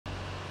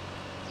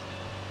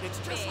It's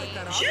just like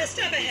that other Just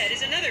thing up ahead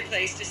is another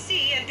place to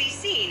see and be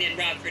seen in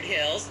Rockford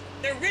Hills,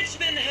 the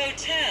Richmond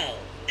Hotel.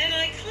 An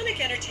iconic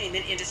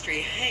entertainment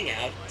industry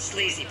hangout,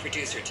 sleazy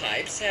producer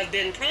types have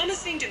been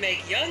promising to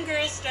make young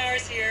girl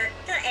stars here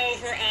for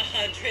over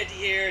 100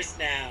 years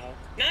now.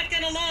 Not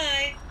gonna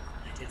lie,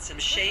 I did some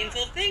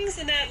shameful things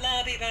in that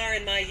lobby bar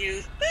in my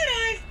youth, but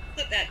I've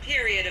put that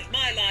period of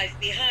my life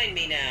behind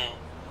me now.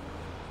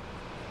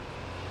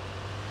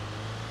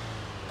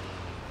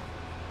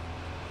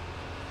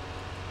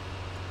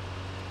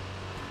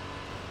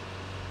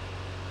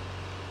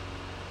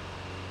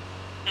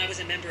 I was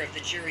a member of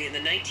the jury in the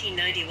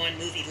 1991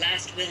 movie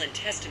Last Will and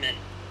Testament.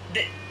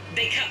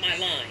 They cut my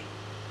line.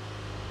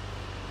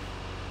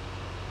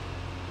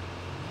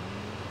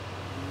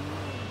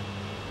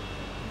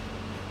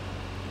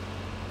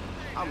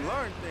 I'm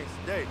learning things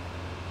today.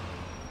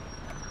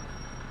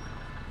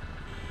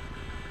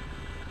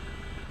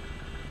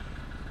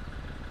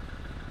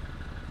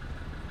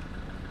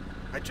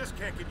 I just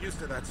can't get used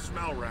to that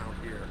smell around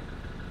here.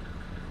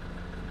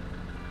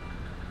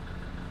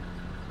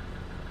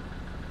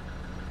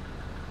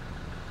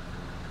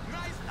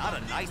 Not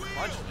a nice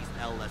bunch, these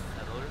LS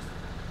settlers.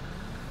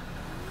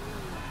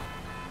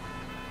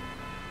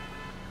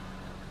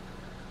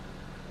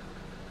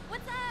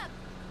 What's up?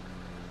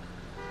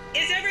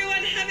 Is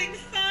everyone having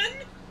fun?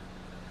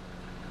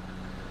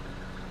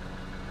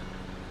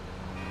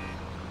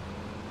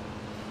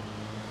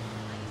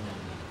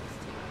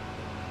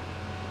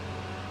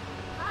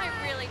 I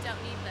really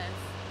don't need this.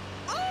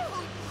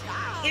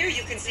 Here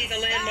you can see the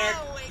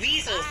landmark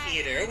Weasel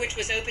Theater, which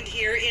was opened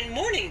here in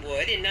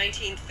Morningwood in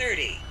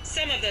 1930.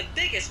 Some of the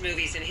biggest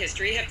movies in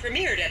history have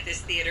premiered at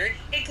this theater,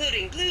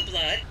 including Blue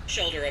Blood,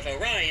 Shoulder of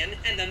Orion,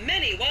 and The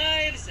Many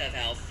Wives of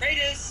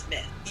Alfredo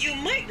Smith. You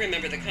might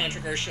remember the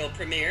controversial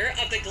premiere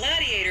of the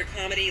gladiator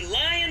comedy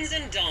Lions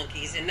and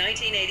Donkeys in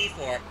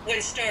 1984,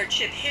 when star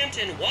Chip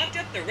Hampton walked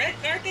up the red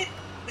carpet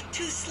with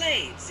two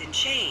slaves in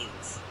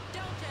chains.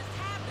 Don't just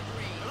have the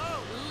dream.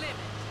 Hello. Live it.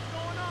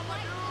 What's going on, my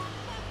dude?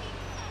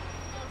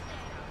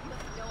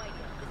 No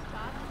idea. This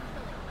job is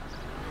killing me.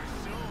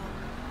 Soon.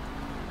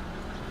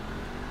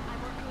 I'm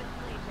working with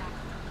Clay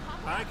Jackson.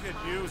 I could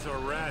use a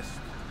rest.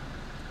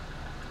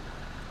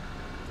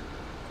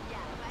 Yeah,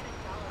 if I had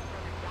 $1 for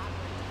every job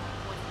I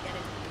want to get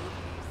into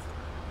movies.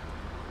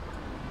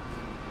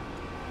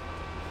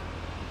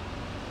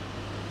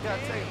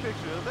 Gotta take a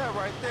picture of that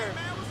right there.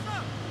 Man, what's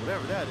up?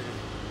 Whatever that is.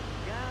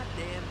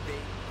 Goddamn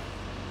big.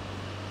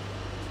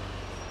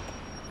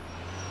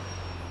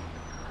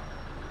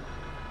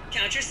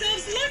 Count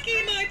yourselves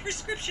lucky, my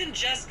prescription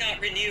just got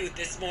renewed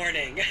this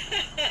morning.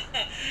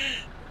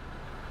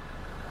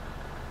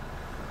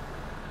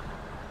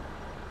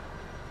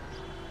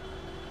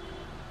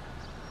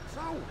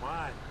 So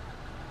what?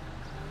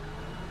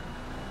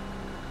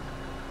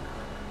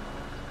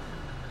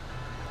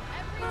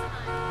 Every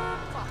time.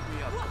 Fuck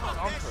me up. Who about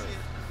I'm that crazy. shit?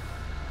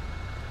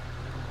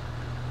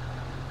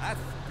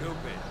 That's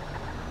stupid.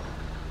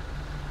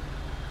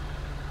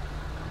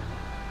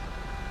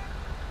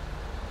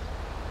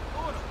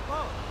 Who the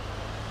fuck?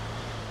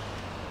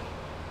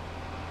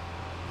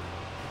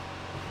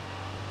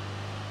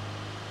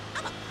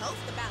 I'm a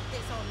post about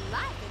this on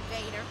Life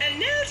Invader. And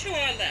now to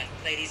our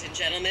left, ladies and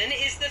gentlemen,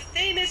 is the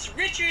famous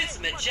Richards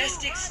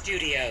Majestic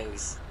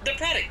Studios. The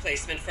product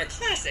placement for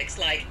classics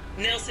like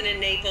Nelson and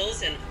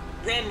Naples and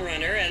Rum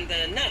Runner, and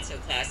the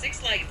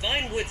not-so-classics like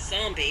Vinewood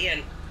Zombie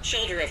and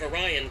Shoulder of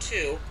Orion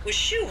 2 was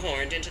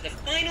shoehorned into the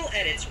final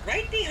edits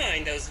right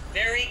behind those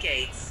very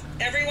gates.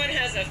 Everyone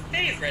has a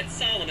favorite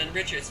Solomon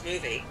Richards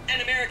movie.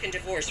 An American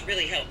Divorce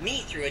really helped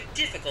me through a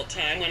difficult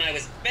time when I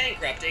was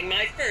bankrupting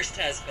my first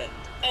husband.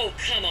 Oh,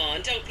 come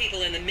on, don't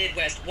people in the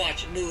Midwest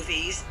watch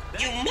movies?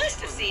 You must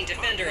have seen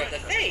Defender of the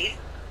Faith.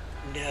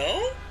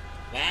 No?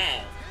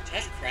 Wow,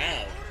 tough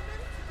crowd.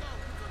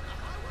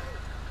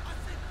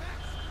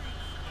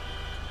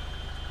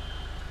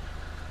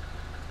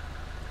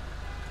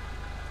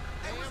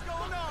 Hey, what's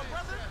going on,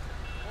 brother?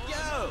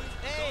 Yo,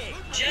 hey.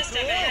 Just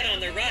up ahead on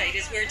the right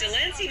is where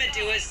Delancey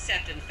Medua's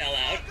septum fell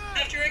out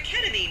after a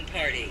ketamine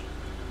party.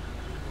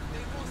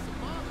 They want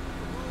some mom to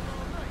roll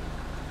all night.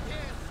 Yeah,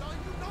 son,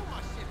 you know my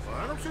shit's Well,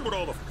 I don't see what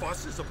all the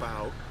fuss is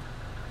about.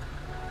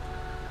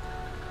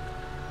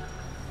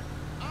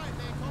 all right,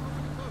 man, call me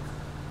when you're close.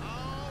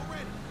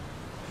 Already.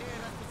 Yeah,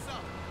 that's what's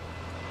up.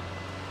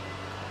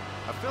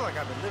 I feel like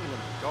I've been living in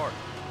the dark,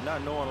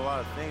 not knowing a lot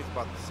of things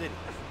about the city.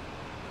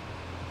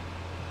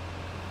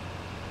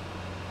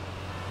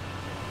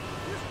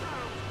 This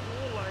town was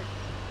cool like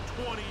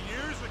 20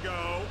 years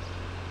ago.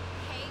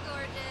 Hey,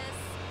 gorgeous.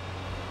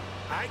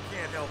 I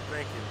can't help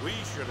thinking we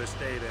should have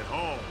stayed at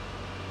home.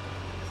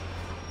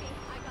 I think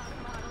I got a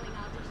modeling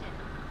audition.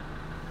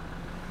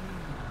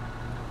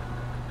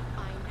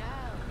 I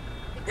know.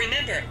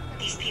 Remember,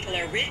 these people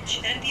are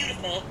rich and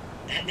beautiful.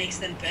 That makes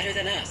them better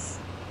than us.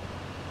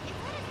 Is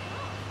that a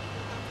girl?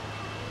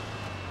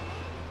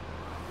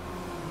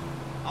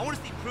 I want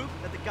to see proof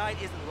that the guide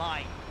isn't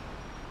lying.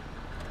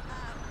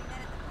 We met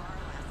at the bar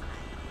last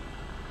night.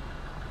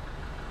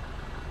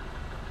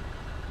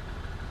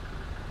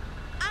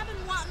 I've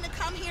been wanting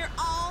come here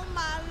all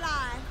my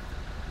life.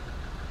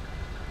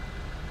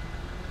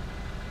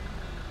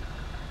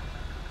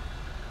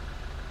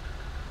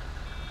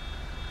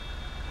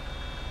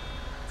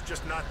 It's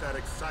just not that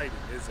exciting,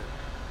 is it?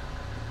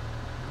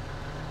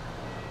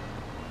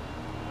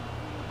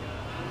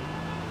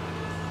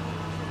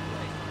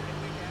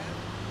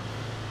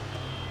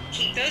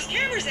 Keep those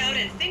cameras out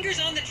and fingers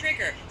on the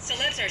trigger.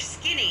 Celebs are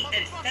skinny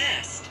and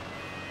fast.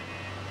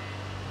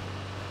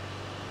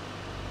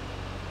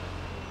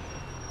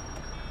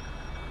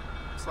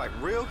 It's like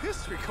real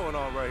history going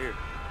on right here.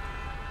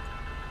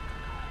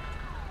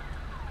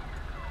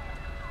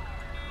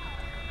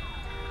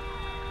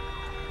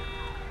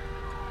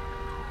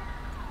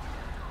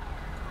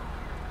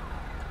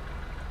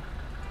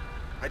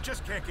 I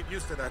just can't get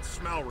used to that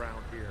smell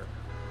round here.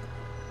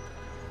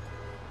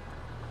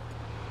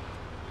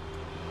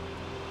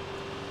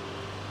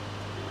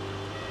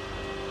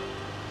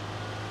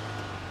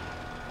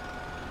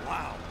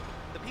 Wow.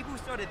 The people who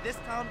started this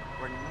town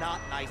were not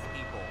nice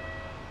people.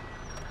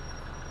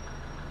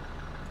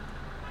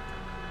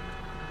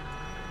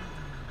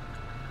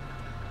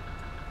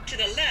 To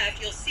the left,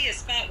 you'll see a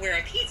spot where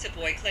a pizza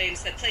boy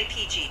claims that Play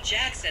PG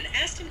Jackson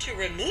asked him to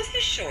remove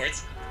his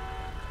shorts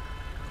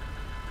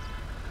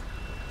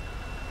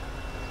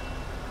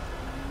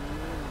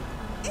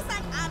It's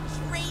like I'm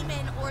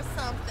dreaming or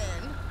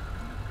something.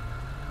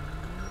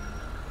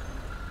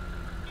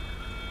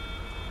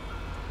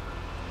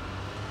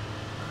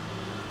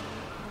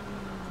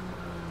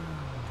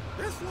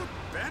 This looked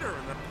better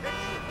in the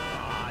picture.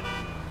 God,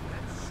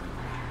 that's screwed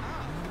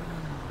up.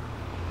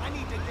 I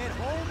need to get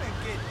home and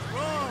get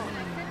drunk.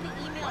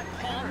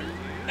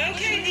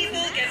 Okay,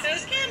 people, get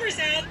those cameras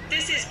out.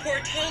 This is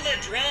Portola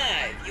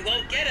Drive. You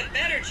won't get a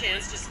better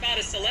chance to spot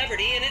a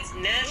celebrity in its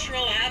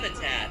natural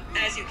habitat.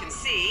 As you can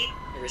see,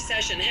 the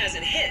recession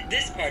hasn't hit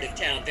this part of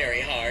town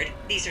very hard.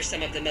 These are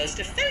some of the most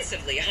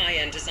offensively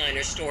high-end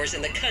designer stores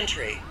in the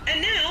country.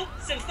 And now,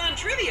 some fun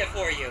trivia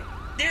for you.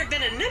 There have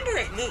been a number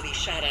of movies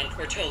shot on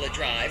Portola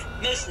Drive,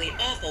 mostly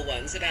awful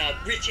ones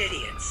about rich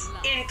idiots,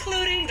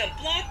 including the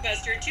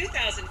blockbuster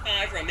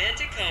 2005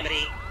 romantic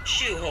comedy,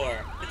 Shoe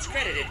Whore. It's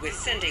credited with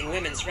sending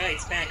women's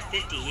rights back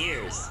 50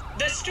 years.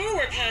 The store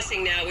we're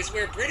passing now is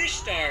where British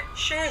star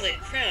Charlotte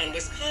Crown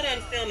was caught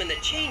on film in the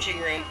changing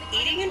room,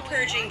 eating and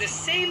purging the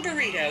same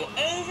burrito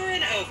over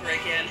and over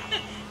again,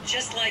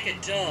 just like a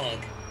dog.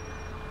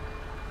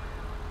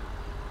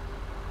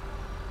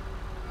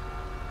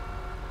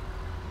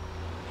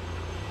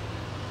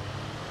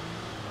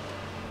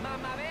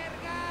 Mamma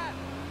verga!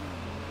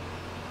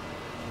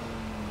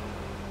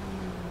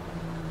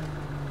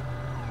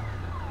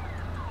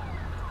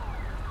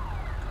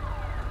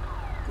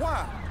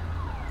 Wow,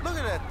 look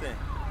at that thing.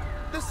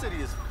 This city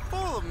is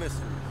full of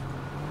mysteries.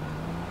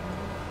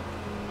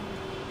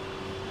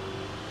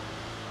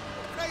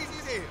 Crazy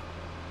as hell.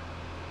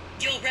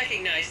 You'll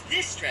recognize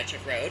this stretch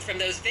of road from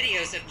those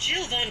videos of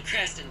Jill von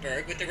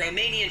Krastenberg with the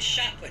Romanian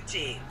shot put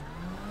team.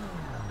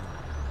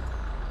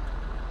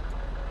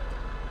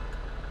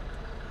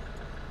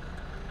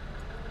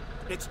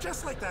 It's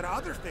just like that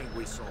other thing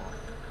we saw.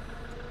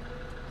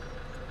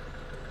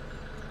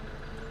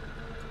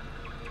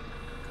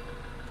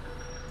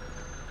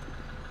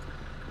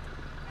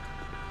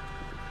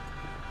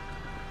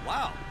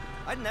 Wow,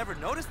 I'd never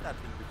noticed that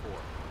thing before.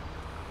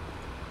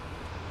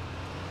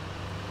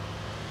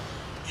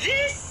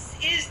 This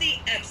is the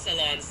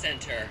Epsilon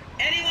Center.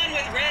 Anyone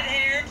with red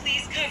hair,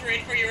 please cover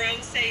it for your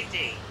own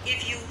safety.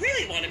 If you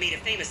really want to meet a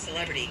famous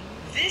celebrity,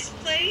 this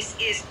place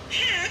is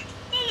packed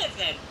full of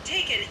them.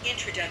 Take an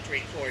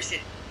introductory course.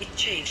 It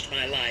changed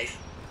my life.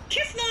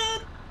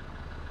 Kiflob!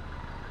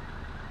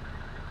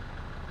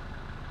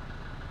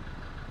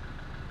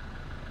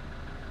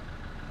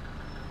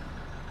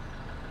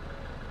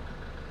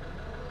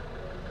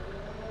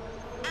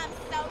 I'm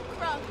so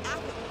crunk I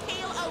could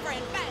keel over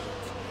and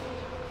faint.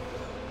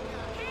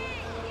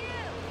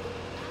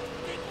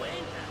 Hey,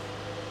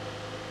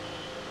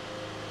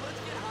 Let's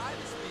get high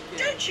this weekend.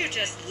 Don't you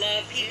just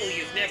love people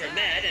you've never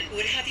met and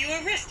would have you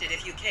arrested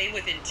if you came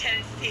within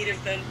 10 feet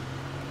of them?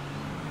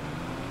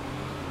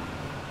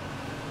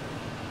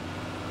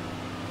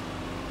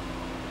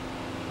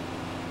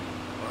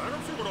 I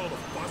don't see what all the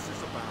fuss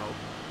is about.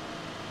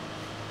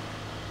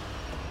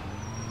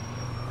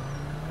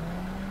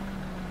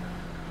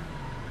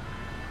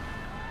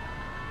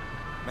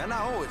 Man, I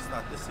always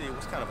thought this city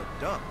was kind of a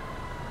dump.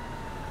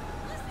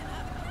 Listen,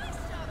 can I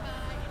stop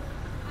by?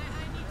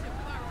 I need to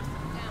borrow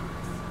some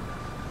downers.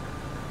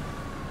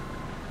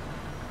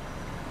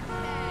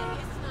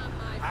 Hey, it's not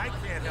my I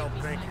fault. can't help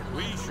thinking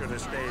we should have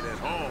stayed at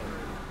home.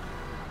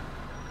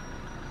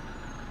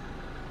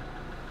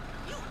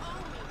 You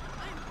owe me.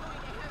 I'm going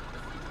to have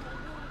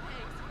residual wound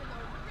pangs for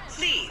the rest.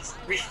 Please,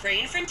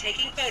 refrain from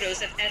taking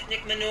photos of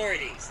ethnic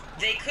minorities.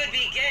 They could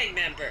be gang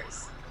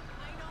members.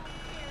 I don't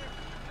care.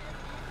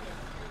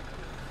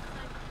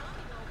 I'm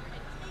coming over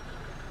and taking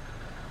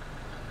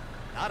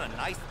it. Not a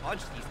nice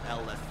bunch, these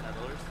LS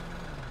settlers.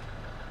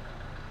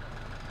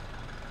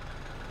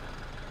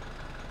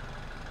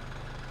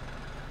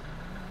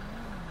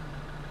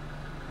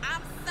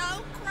 I'm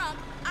so crunk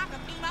I can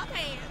pee my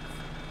pants.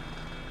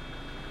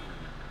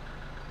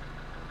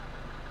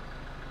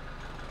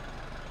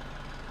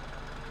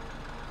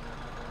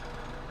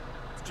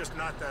 It's just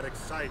not that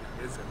exciting,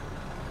 is it?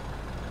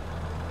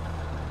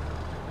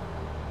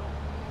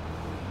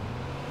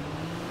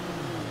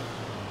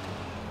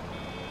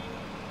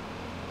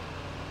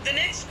 The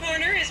next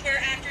corner is where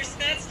actor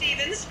Scott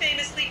Stevens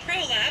famously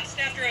prolapsed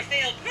after a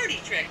failed party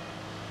trick.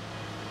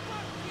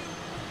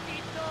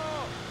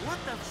 What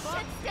the fuck?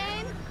 Shit,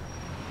 Stan.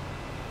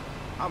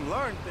 I'm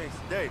learning things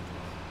today.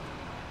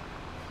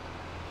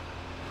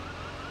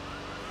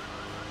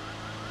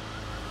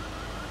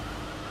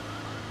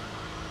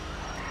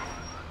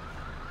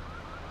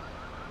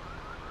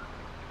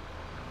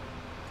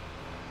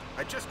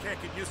 I just can't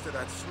get used to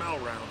that smell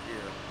around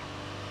here.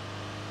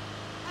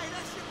 Hey,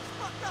 that shit was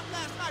fucked up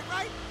last night,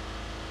 right?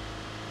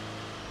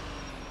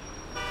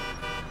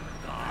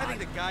 I think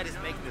the guide is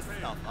making this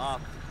stuff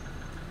up.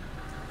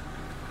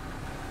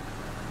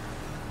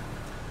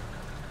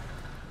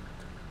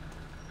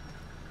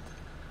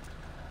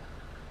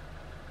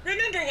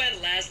 Remember when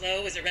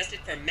Laszlo was arrested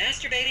for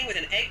masturbating with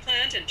an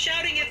eggplant and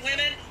shouting at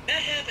women?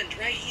 That happened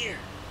right here.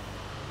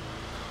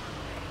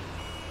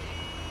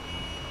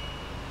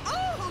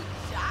 Oh,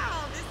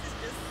 child, this is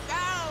just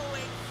so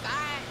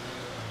exciting.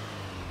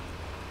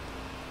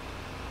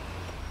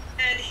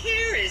 And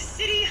here is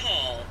City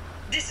Hall.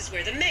 This is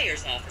where the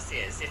mayor's office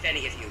is, if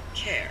any of you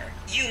care.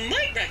 You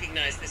might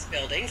recognize this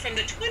building from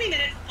the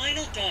 20-minute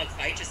final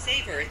dogfight to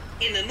save Earth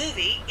in the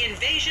movie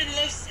Invasion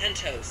Los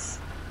Santos.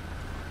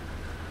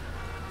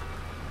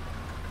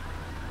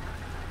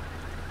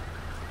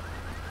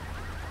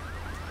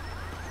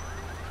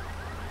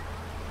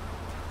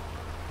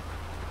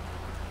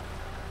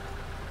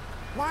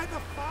 Why the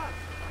fuck?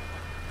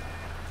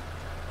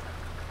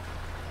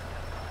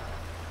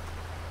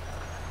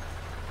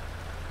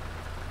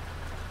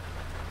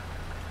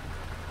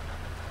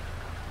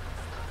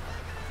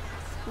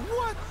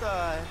 What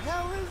the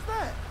hell is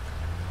that?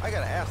 I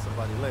gotta ask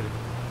somebody later.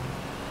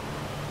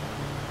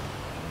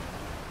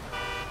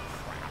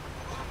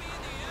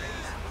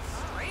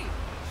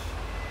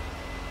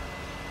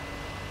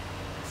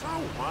 So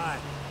what?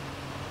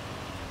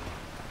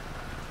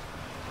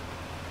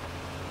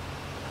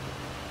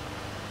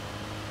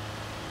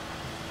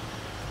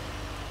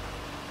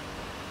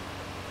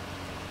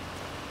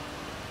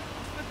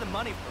 Who spent the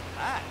money for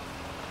that?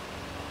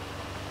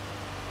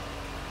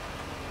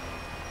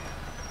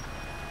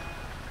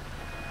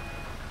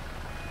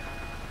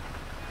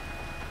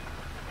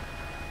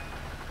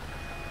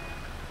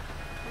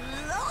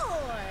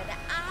 Lord,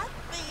 I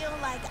feel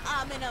like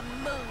I'm in a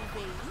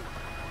movie.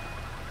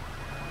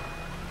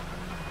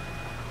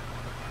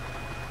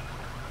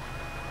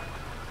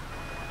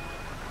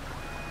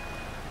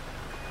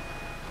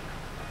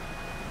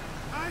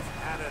 I've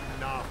had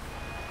enough.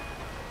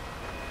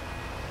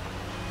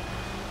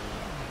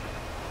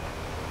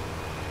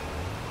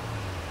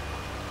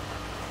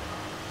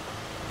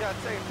 Gotta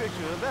take a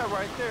picture of that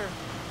right there.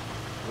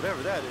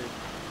 Whatever that is.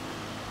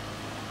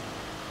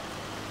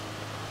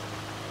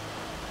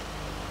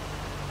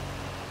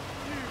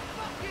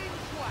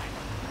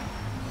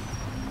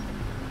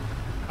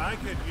 I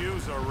could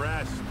use a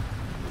rest.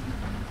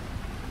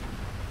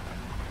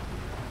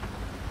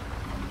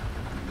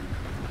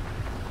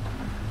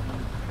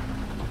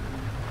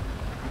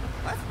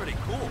 That's pretty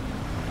cool.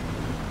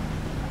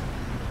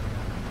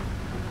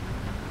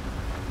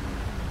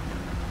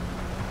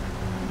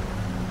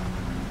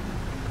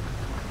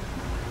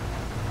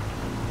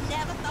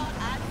 Never thought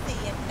I'd see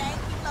it. Thank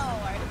you,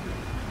 Lord.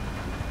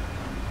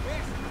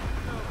 Yes,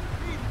 so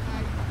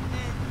midnight,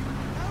 and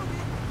you know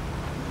it.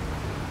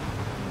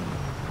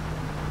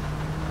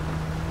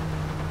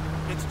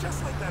 It's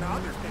just like that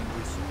other thing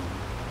we saw.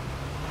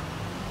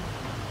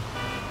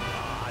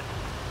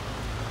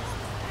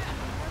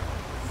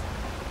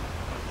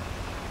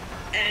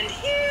 And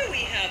here we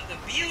have the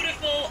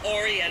beautiful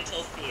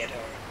Oriental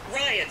Theater.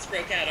 Riots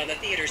broke out on the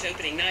theater's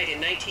opening night in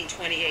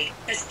 1928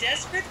 as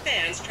desperate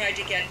fans tried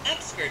to get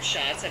upskirt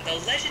shots of the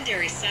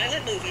legendary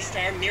silent movie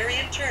star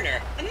Miriam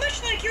Turner,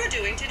 much like you're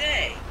doing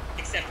today,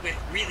 except with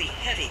really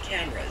heavy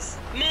cameras.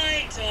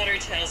 My daughter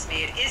tells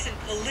me it isn't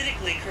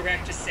politically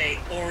correct to say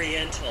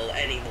Oriental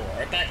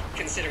anymore, but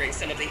considering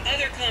some of the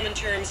other common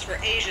terms for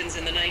Asians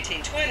in the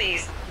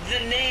 1920s, the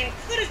name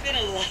could have been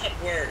a lot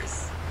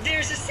worse.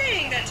 There's a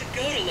saying that to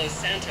go to Los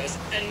Santos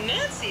and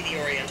not see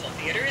the Oriental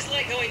Theater is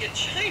like going to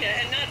China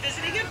and not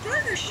visiting a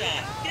burger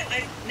shop. Yeah,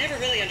 I've never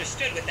really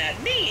understood what that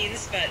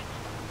means, but...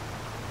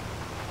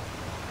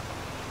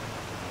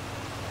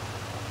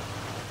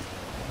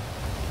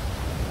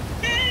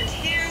 And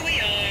here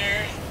we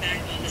are, back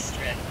on the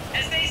strip.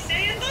 As they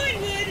say in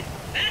Vinewood,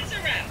 that's a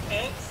wrap,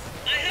 folks.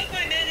 I hope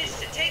I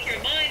managed to take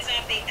your minds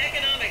off the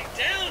economic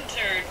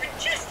downturn for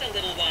just a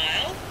little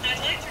while.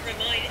 I'd like to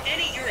remind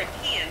any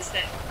Europeans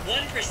that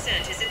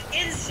 1% is an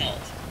insult,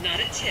 not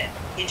a tip.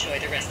 Enjoy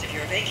the rest of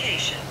your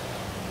vacation.